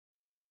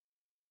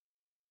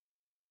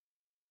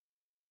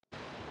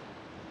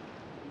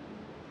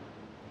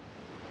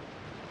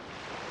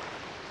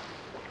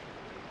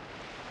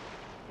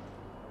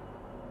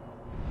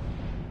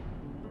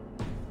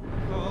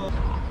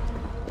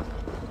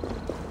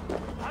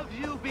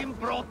been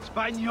brought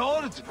by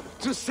Njord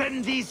to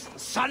send these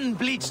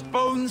sun-bleached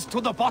bones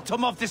to the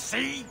bottom of the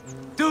sea?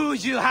 Do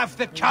you have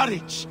the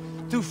courage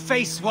to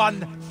face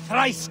one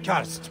thrice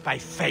cursed by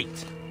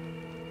fate?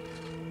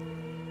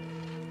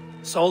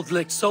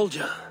 Salt-licked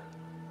soldier.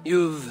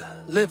 You've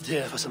lived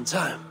here for some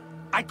time.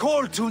 I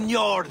call to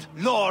Njord,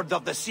 Lord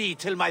of the Sea,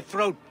 till my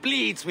throat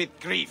bleeds with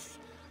grief.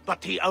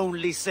 But he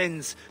only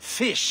sends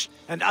fish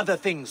and other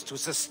things to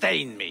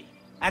sustain me.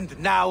 And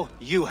now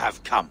you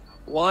have come.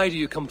 Why do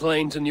you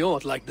complain to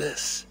Njord like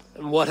this?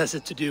 And what has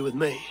it to do with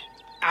me?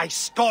 I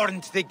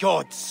scorned the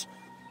gods,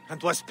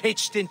 and was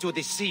pitched into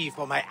the sea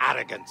for my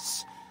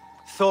arrogance.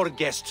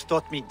 Thorgest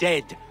thought me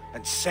dead,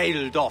 and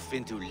sailed off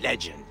into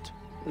legend.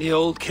 The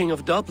old king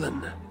of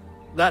Dublin.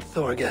 That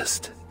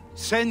Thorgest.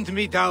 Send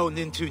me down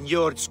into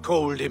Njord's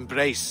cold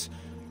embrace.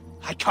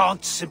 I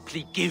can't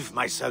simply give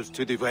myself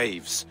to the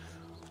waves.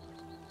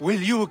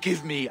 Will you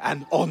give me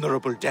an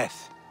honorable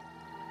death?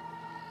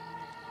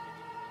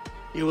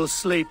 You will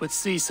sleep with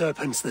sea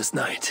serpents this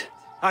night.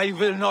 I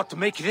will not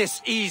make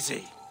this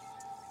easy.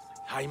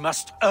 I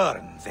must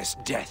earn this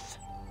death.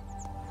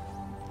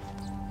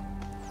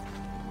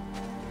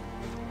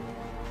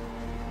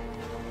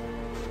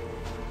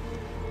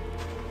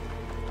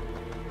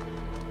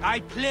 I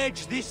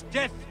pledge this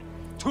death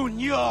to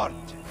Njord.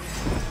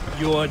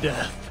 Your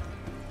death.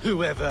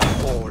 Whoever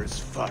falls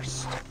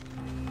first.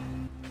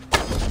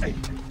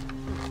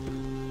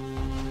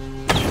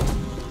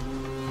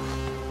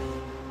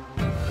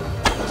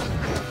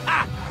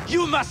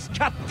 You must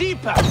cut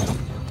deeper!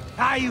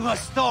 I was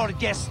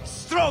Thorgest's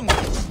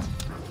strongest!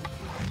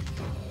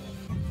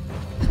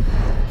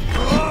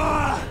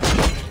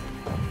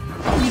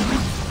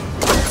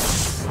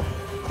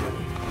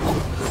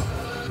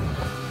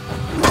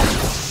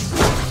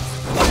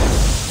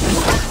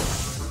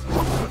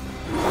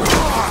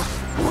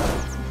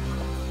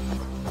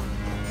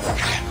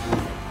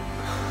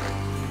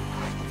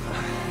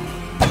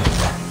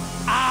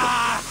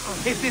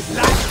 It is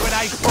like when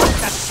I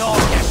fought at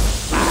Thorgest.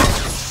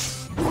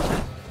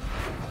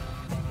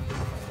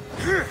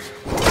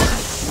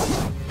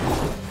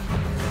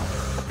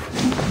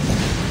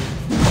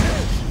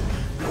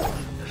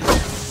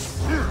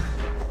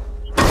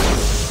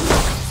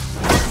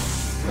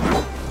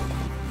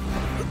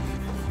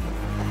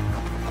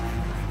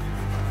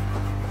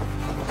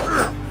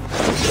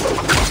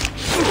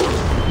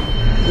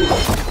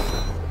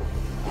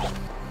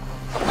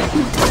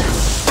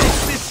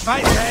 This is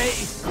my day.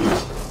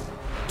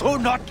 Do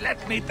not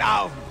let me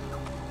down!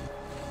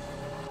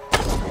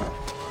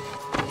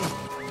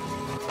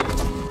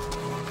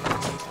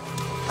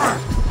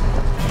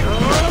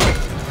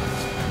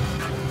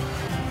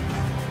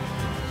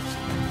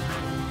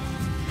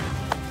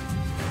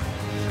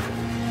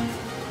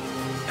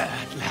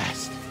 At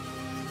last.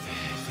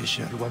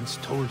 Fisher once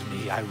told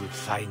me I would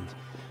find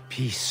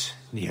peace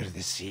near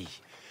the sea.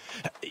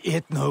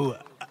 Yet no,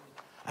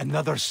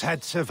 another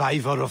sad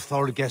survivor of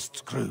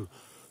Thorgest's crew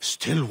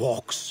still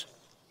walks.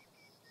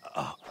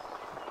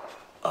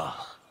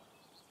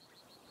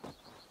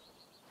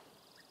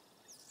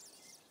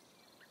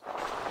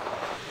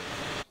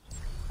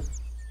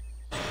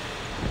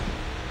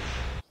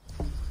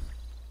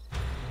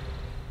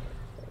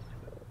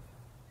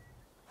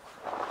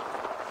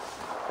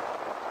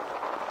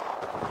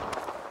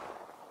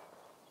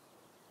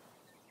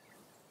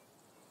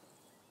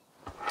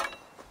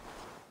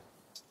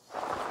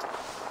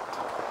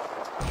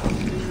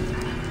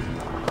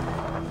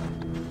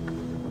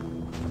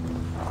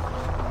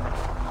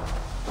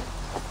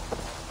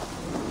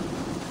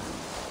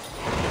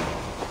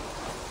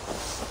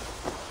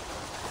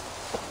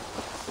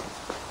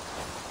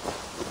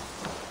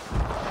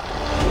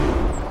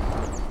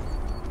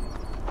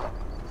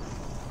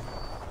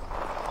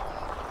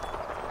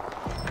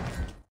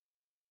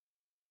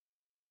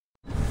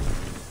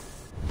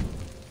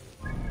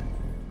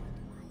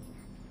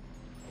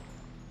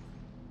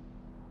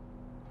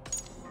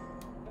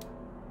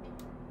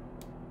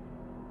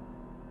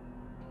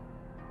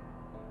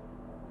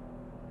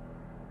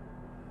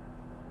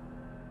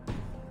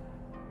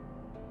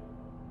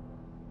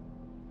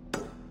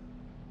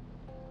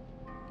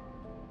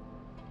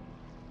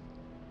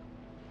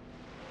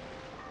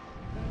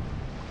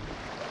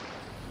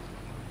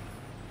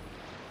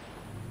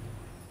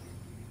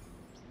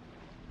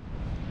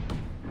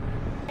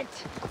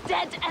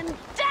 Dead and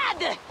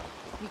dead!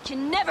 You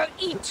can never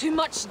eat too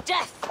much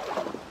death!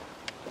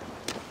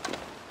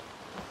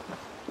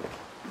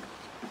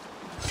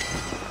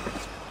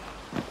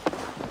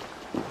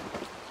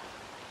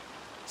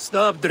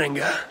 Stop,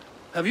 Drengir.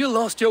 Have you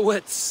lost your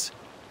wits?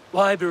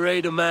 Why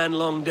berate a man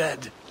long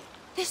dead?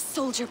 This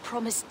soldier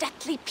promised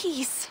deathly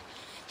peace.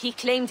 He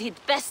claimed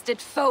he'd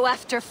bested foe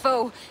after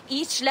foe,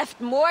 each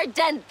left more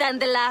dead than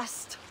the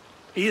last.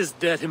 He is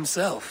dead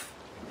himself.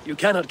 You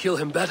cannot kill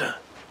him better.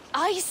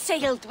 I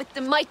sailed with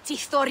the mighty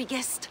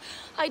Thorgest.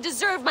 I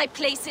deserve my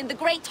place in the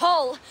Great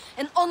Hall.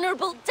 An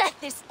honorable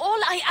death is all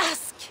I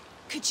ask.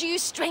 Could you,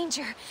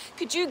 stranger,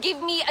 could you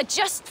give me a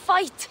just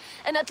fight,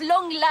 and at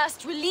long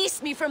last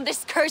release me from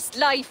this cursed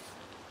life?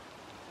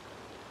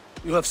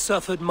 You have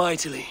suffered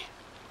mightily.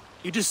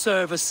 You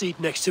deserve a seat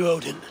next to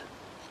Odin.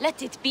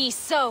 Let it be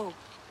so.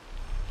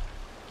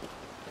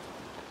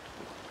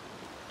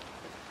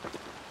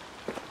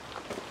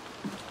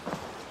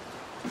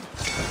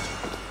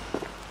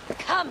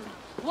 Come,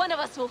 one of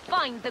us will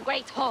find the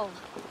Great Hall.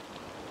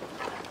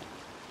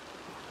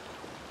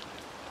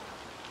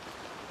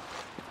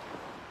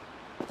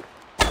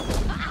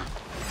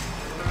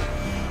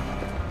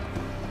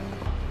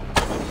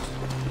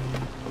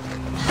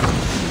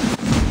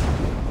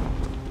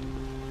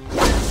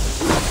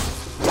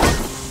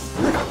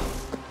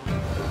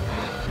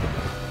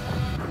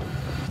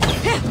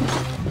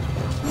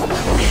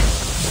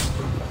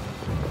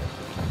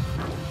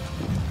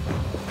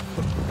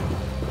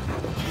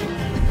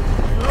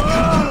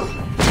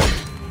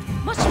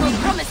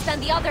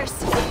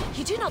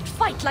 You do not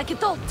fight like a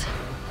dolt.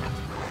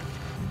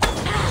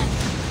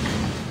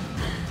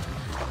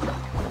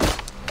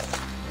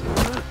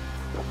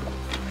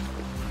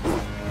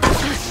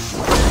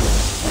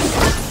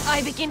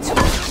 I begin to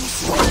lose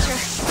stranger.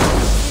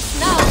 It's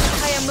now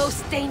I am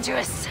most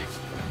dangerous.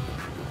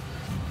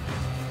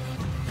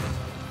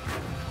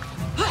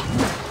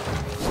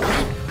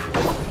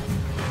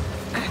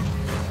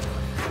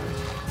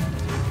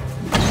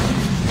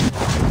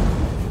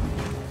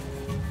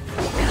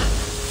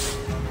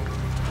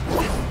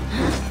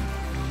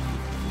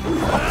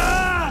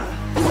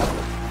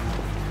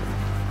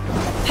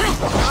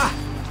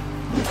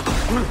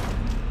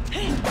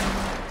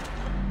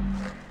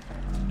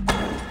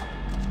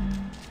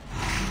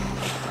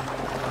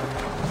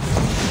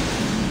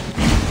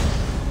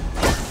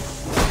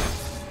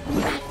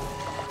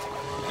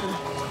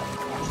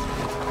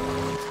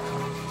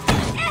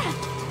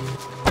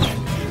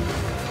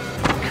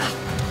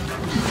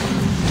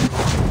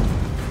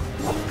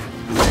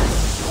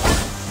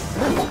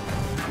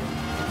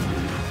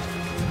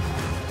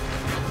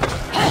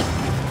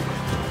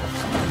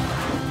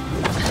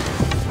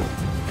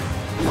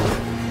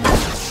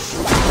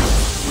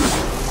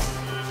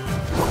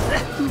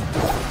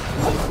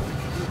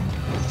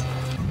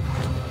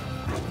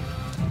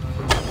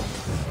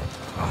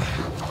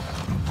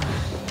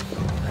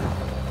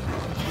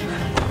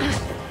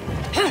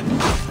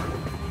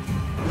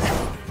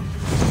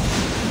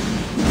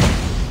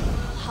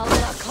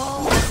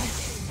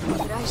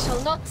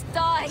 Not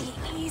die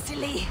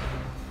easily.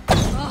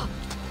 Oh.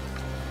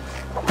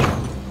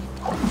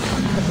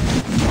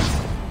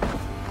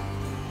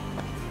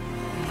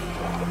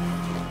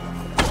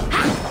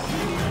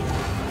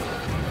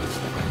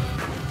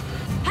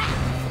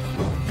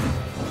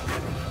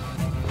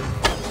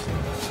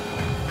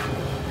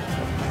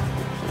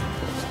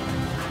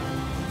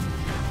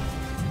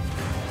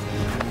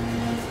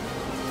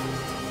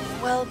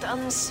 Well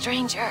done,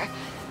 stranger.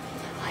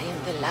 I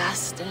am the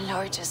last and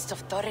largest of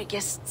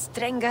Thorgest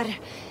Drengir,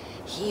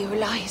 he who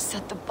lies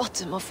at the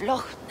bottom of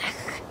Loch Ness.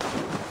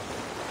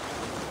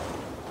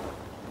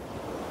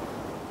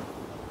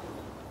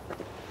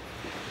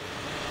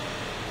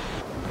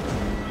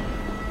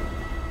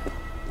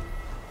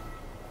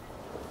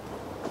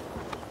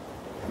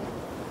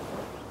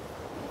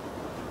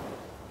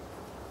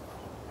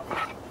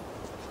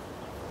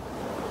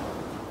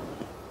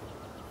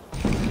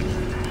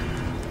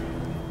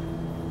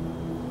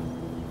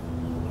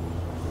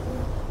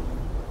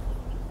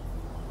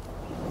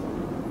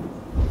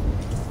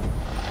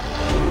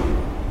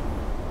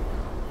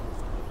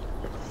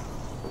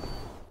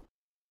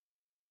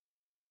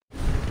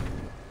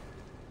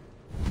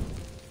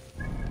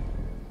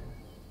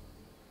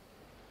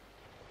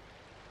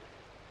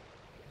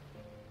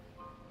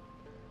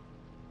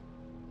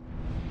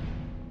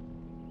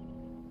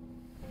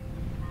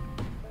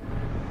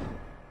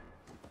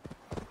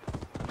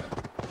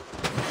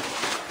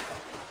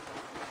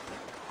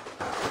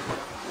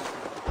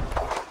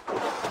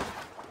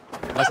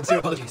 My sincere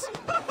apologies.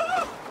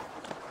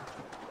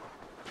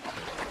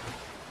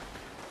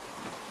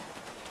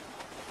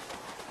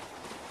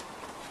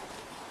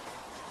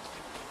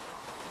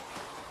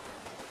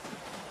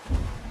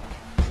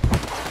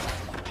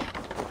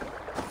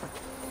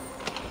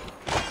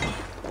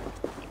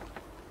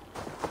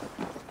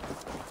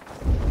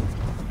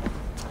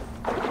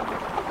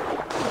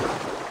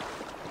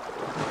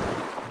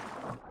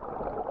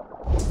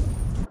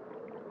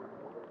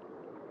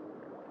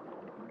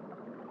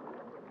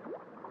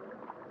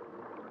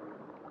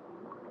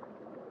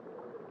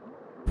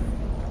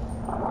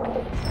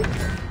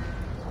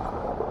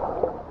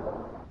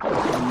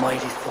 The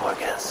mighty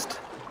Thorgest,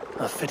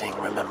 a fitting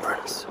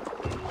remembrance.